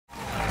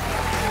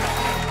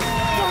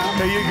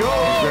There you go.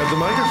 Grab the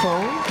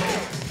microphone.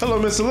 Hello,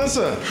 Miss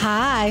Alyssa.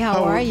 Hi,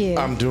 how are you?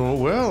 I'm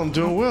doing well. I'm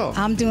doing well.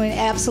 I'm doing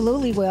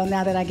absolutely well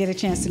now that I get a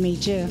chance to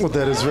meet you. Well,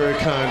 that is very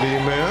kind of you,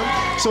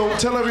 ma'am. So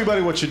tell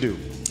everybody what you do.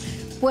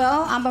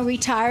 Well, I'm a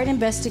retired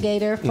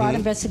investigator, fraud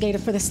investigator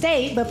for the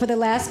state, but for the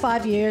last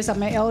 5 years,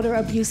 I'm an elder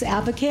abuse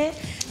advocate.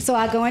 So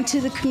I go into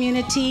the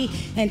community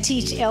and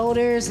teach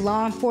elders,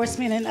 law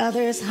enforcement, and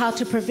others how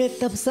to prevent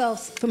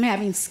themselves from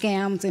having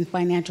scams and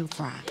financial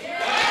fraud.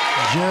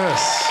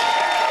 Yes.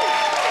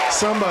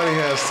 Somebody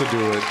has to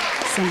do it.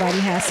 Somebody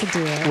has to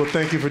do it. Well,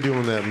 thank you for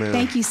doing that, ma'am.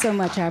 Thank you so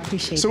much. I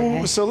appreciate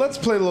that. So let's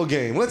play a little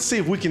game. Let's see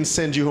if we can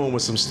send you home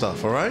with some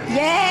stuff, all right?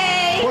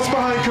 Yay! What's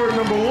behind curtain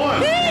number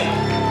 1?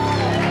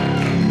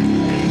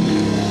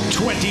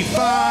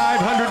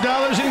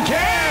 $2,500 in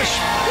cash.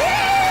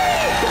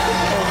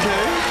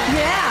 Okay.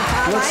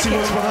 Yeah, Let's see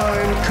what's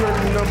behind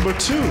curtain number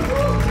 2.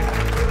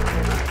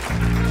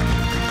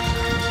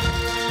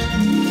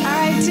 All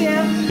right,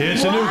 Tim.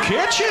 It's a new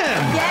kitchen.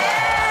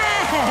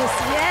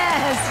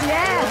 Yes.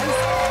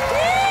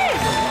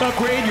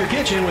 Upgrade your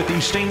kitchen with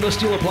these stainless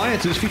steel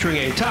appliances featuring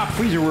a top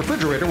freezer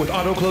refrigerator with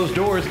auto-closed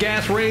doors,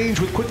 gas range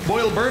with quick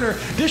boil burner,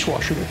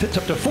 dishwasher that fits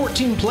up to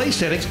 14 place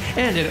settings,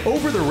 and an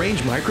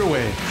over-the-range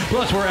microwave.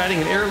 Plus, we're adding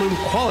an heirloom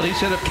quality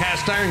set of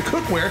cast iron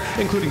cookware,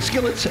 including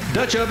skillets,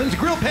 Dutch ovens,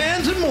 grill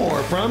pans, and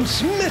more from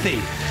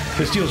Smithy.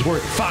 This deal's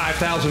worth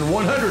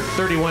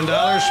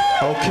 $5,131.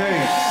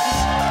 Okay.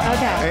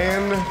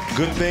 And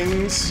good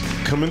things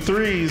come in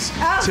threes.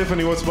 Oh.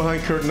 Tiffany, what's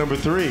behind curtain number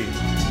 3?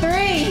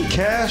 3.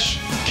 Cash,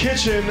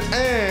 kitchen,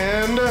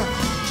 and a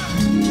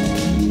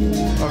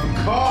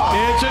car.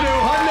 It's a new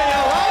Hyundai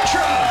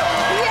Elantra.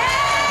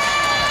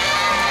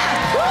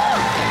 Yeah! Woo!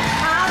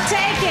 I'll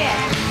take it.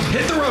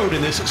 Hit the road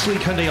in this sleek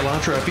Hyundai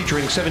Elantra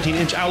featuring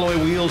 17-inch alloy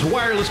wheels,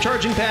 wireless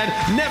charging pad,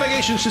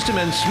 navigation system,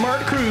 and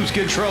smart cruise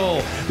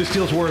control. This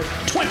deal's worth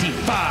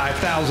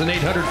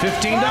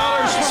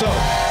 $25,815. So,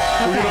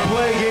 we're going to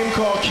play a game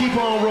called Keep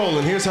On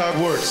Rolling. Here's how it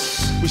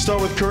works. We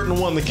start with curtain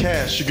 1, the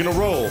cash. You're going to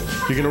roll.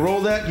 You're going to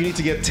roll that. You need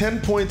to get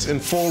 10 points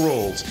in 4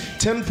 rolls.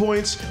 10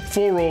 points,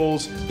 4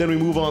 rolls, then we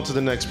move on to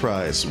the next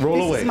prize.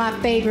 Roll away. This is my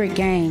favorite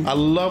game. I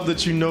love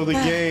that you know the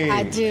game.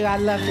 I do. I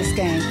love this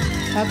game.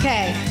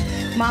 Okay.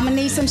 Mama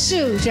needs some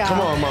shoes, y'all.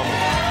 Come on, Mama.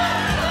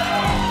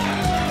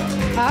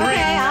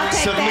 Okay, I'll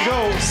take 7 that. to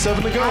go.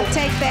 7 to go. I'll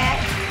take that.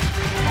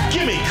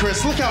 Gimme,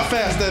 Chris. Look how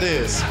fast that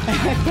is.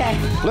 Okay.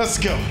 Let's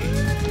go.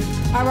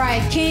 All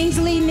right.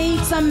 Kingsley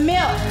needs some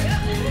milk.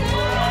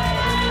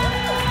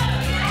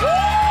 Woo!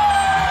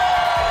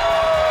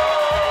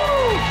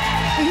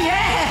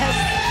 Yes.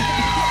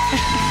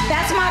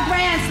 That's my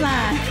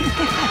grandson.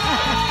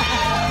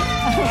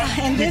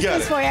 And this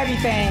is for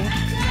everything.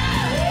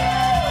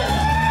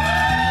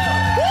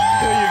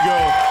 There you go.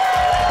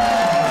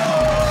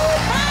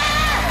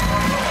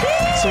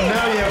 So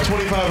now you have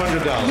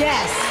 $2,500.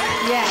 Yes.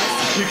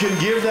 You can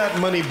give that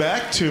money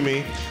back to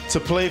me to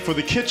play for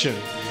the kitchen.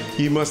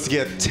 You must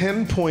get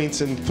 10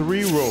 points in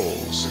 3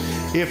 rolls.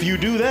 If you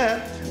do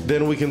that,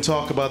 then we can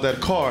talk about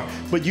that car.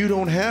 But you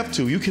don't have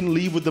to. You can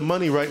leave with the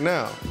money right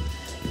now.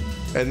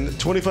 And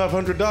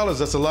 $2,500,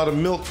 that's a lot of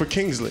milk for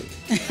Kingsley.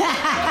 Okay,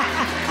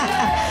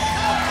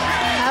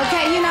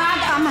 you know,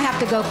 I'm gonna have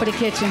to go for the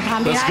kitchen. I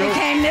mean, Let's I go.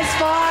 came this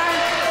far,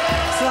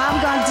 so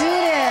I'm gonna do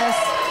this.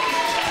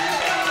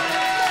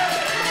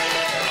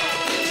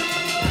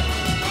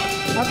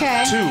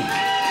 Okay. 2.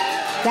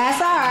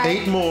 That's all right.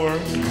 8 more.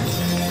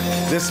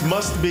 This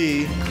must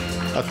be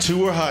a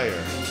 2 or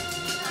higher.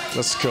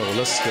 Let's go,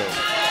 let's go.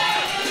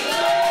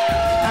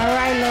 All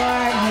right,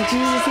 Lord. In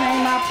Jesus'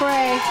 name I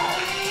pray.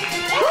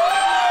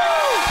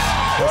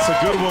 That's a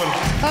good one.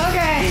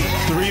 Okay.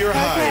 3 or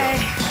higher.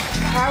 Okay.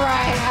 All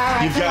right.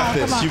 You've got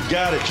this. You've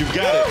got it. You've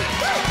got it.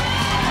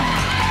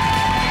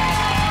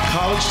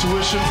 College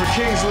tuition for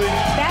Kingsley.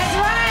 That's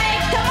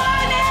right. Come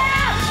on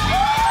now.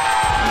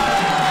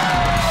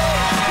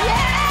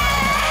 Yeah.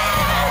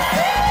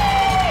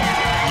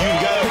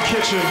 You've got the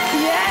kitchen.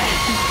 Yeah.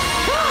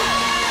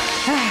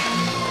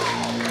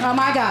 Oh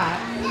my God.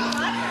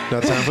 Now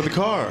time for the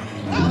car.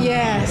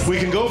 Yes. We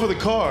can go for the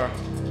car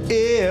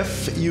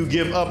if you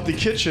give up the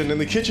kitchen,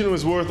 and the kitchen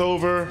was worth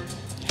over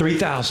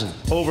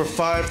 $3,000. over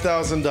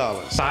 $5,000.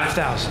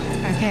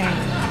 $5,000. Okay.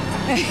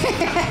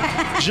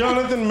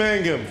 Jonathan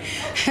Mangum,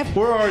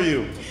 where are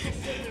you?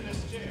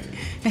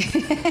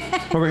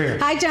 Over here.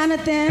 Hi,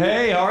 Jonathan.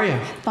 Hey, how are you?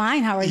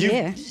 Fine. How are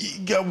you?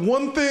 You got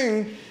one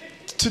thing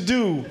to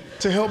do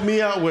to help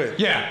me out with.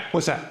 Yeah,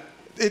 what's that?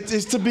 It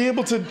is to be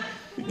able to,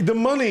 the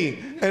money.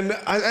 And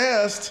I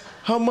asked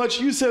how much.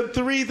 You said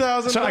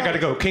 $3,000. So I gotta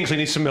go. Kingsley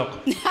needs some milk.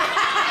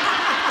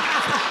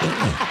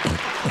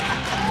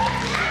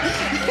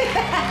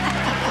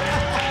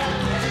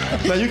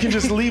 Now you can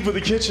just leave with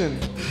the kitchen.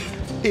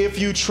 If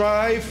you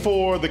try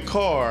for the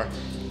car,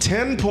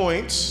 10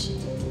 points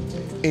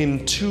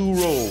in 2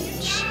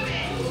 rolls.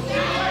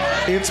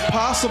 It's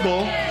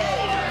possible,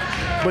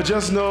 but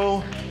just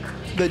know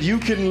that you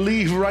can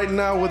leave right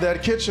now with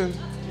that kitchen.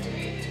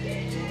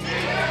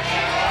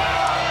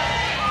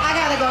 I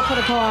gotta go for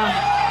the car.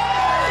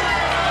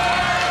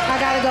 I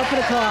gotta gotta go for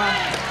the car.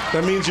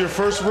 That means your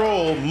first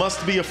roll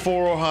must be a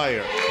 4 or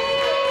higher.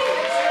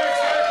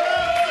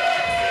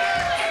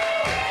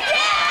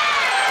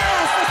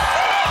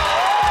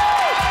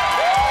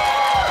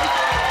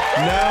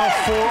 Now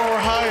 4 or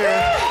higher.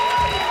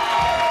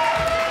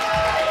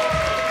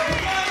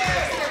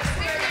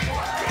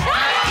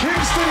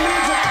 Kingston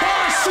needs a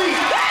car seat.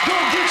 Go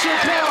get your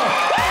car.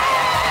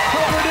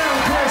 Help her down,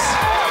 Chris.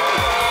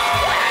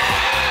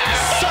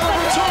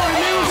 Celebratory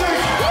music.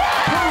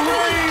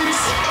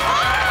 Parades.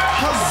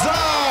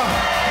 Huzzah.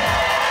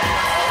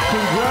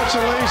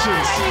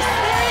 Congratulations.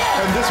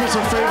 And this was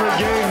her favorite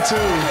game,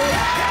 too.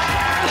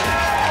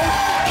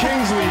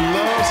 Kingsley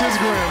loves his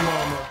grandma.